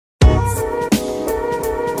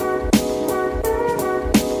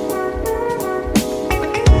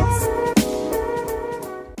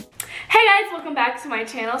back to my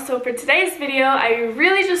channel. So for today's video, I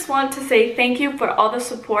really just want to say thank you for all the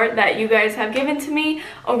support that you guys have given to me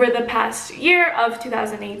over the past year of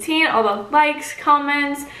 2018. All the likes,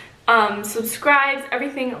 comments, subscribes,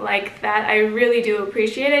 everything like that. I really do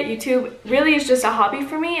appreciate it. YouTube really is just a hobby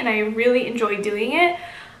for me and I really enjoy doing it.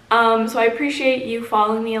 So I appreciate you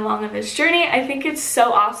following me along on this journey. I think it's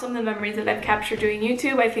so awesome, the memories that I've captured doing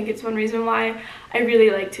YouTube. I think it's one reason why I really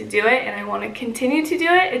like to do it and I want to continue to do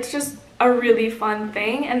it. It's just a really fun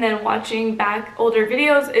thing, and then watching back older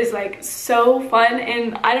videos is like so fun,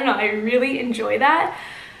 and I don't know, I really enjoy that.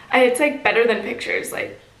 It's like better than pictures.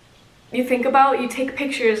 Like, you take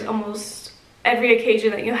pictures almost every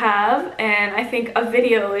occasion that you have, and I think a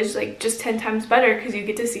video is like just 10 times better because you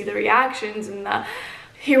get to see the reactions and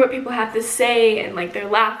hear what people have to say and like their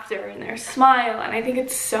laughter and their smile, and I think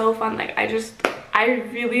it's so fun. Like, I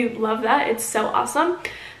really love that. It's so awesome.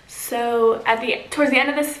 So towards the end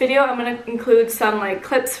of this video, I'm going to include some like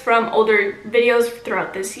clips from older videos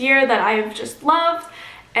throughout this year that I've just loved,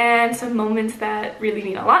 and some moments that really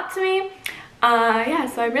mean a lot to me. Yeah,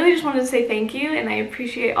 so I really just wanted to say thank you, and I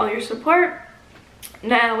appreciate all your support.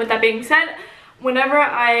 Now, with that being said, whenever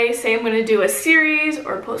I say I'm going to do a series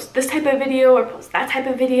or post this type of video or post that type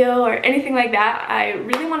of video or anything like that, I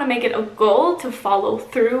really want to make it a goal to follow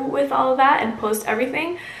through with all of that and post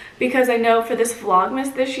everything, because I know for this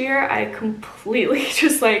Vlogmas this year, I completely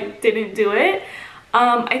just like didn't do it.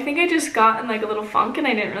 I think I just got in like a little funk and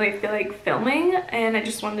I didn't really feel like filming, and I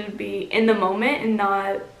just wanted to be in the moment and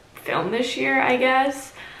not film this year, I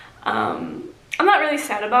guess. I'm not really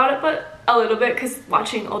sad about it, but a little bit, because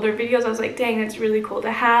watching older videos I was like, dang, that's really cool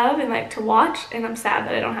to have and like to watch, and I'm sad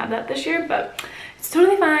that I don't have that this year, but it's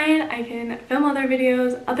totally fine. I can film other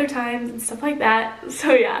videos other times and stuff like that.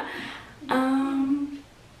 So yeah,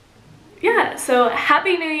 yeah, so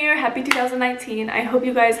happy new year, happy 2019. I hope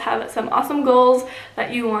you guys have some awesome goals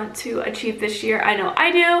that you want to achieve this year. I know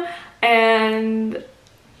I do, and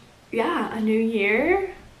yeah, a new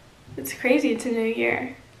year. It's crazy, it's a new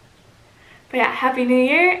year. But yeah, happy new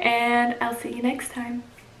year, and I'll see you next time.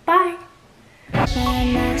 Bye!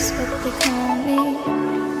 And that's what they call me.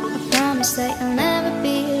 I promise that you'll never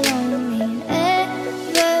be lonely.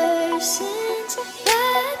 And ever since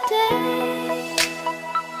that day,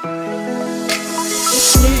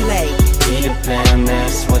 it's too late. Peter Pan,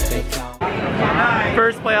 that's what they call me.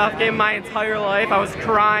 First playoff game of my entire life. I was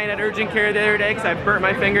crying at urgent care the other day because I burnt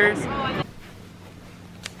my fingers.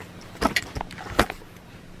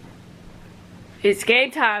 It's game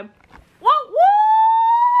time. Woo, woo!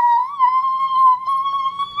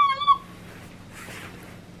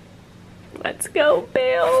 Let's go,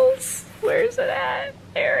 Bills. Where's it at?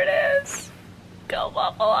 There it is. Go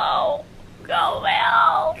Buffalo. Go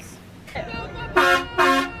Bills.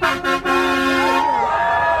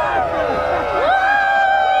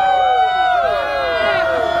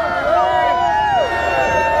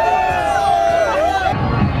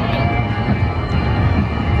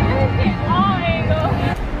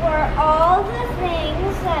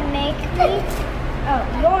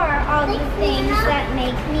 You're all the things that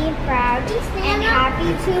make me proud and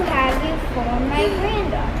happy to have you for my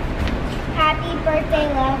granddaughter. Happy birthday,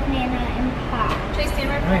 love, Nana and Pop.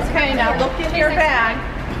 Okay, now look in your bag.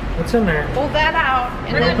 What's in there? Pull that out,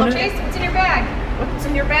 and then look. Chase, what's in your bag? What's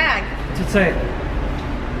in your bag? What's it say?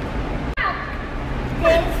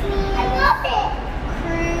 Disney. I love it.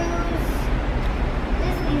 Cruise.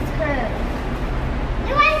 Disney's cruise.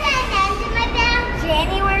 You want that in my bag?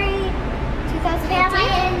 January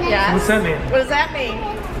 2018. Yes. What's that mean? What does that mean?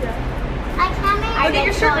 Look at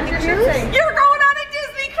your shirt. What's your shirt say? You're going on a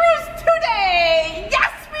Disney cruise today.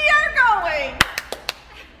 Yes, we are going.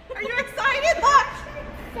 Are you excited? Look.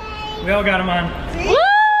 We all got them on. See? Woo!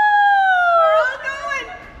 We're all going.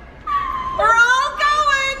 We're all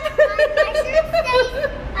going.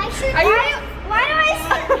 Why do I?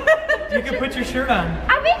 You can put your shirt on.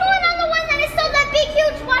 Are we going on the one that is still that big,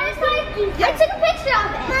 huge water slide? Yeah. I took a picture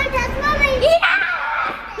of it. Mom, that's Mommy. Yeah!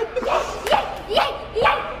 Yeah!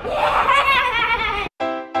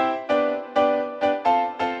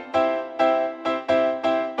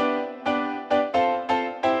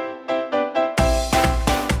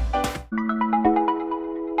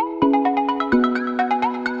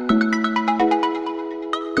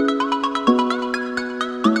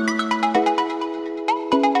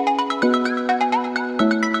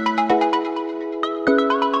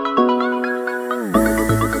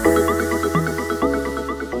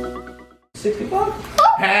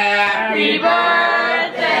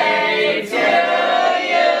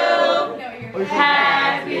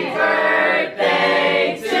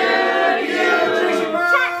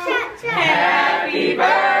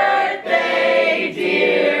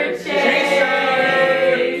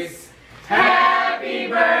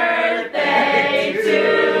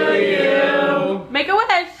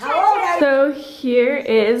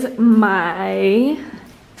 is my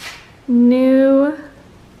new,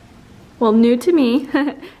 well, new to me,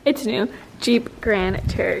 it's new, Jeep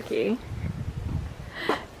Grand Cherokee.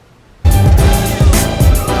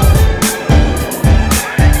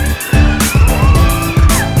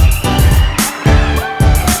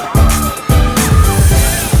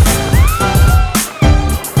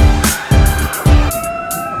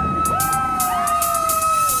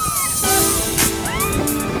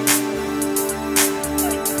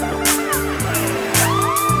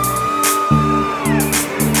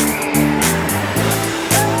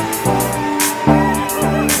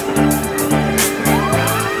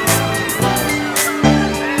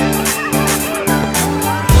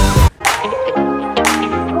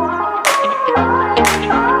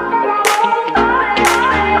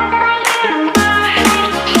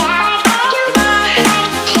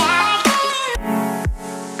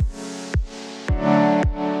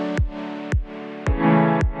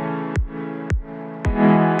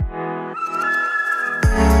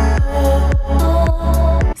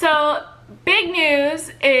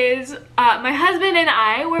 My husband and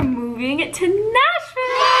I were moving to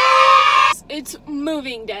Nashville. It's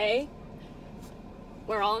moving day.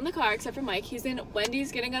 We're all in the car except for Mike. He's in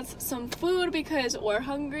Wendy's getting us some food because we're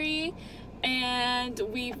hungry, and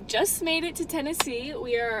we've just made it to Tennessee.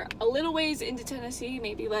 We are a little ways into Tennessee,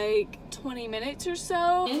 maybe like 20 minutes or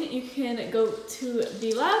so. And you can go to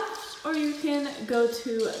the left or you can go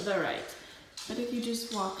to the right. But if you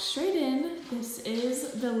just walk straight in, this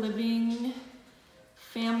is the living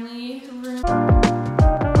family room.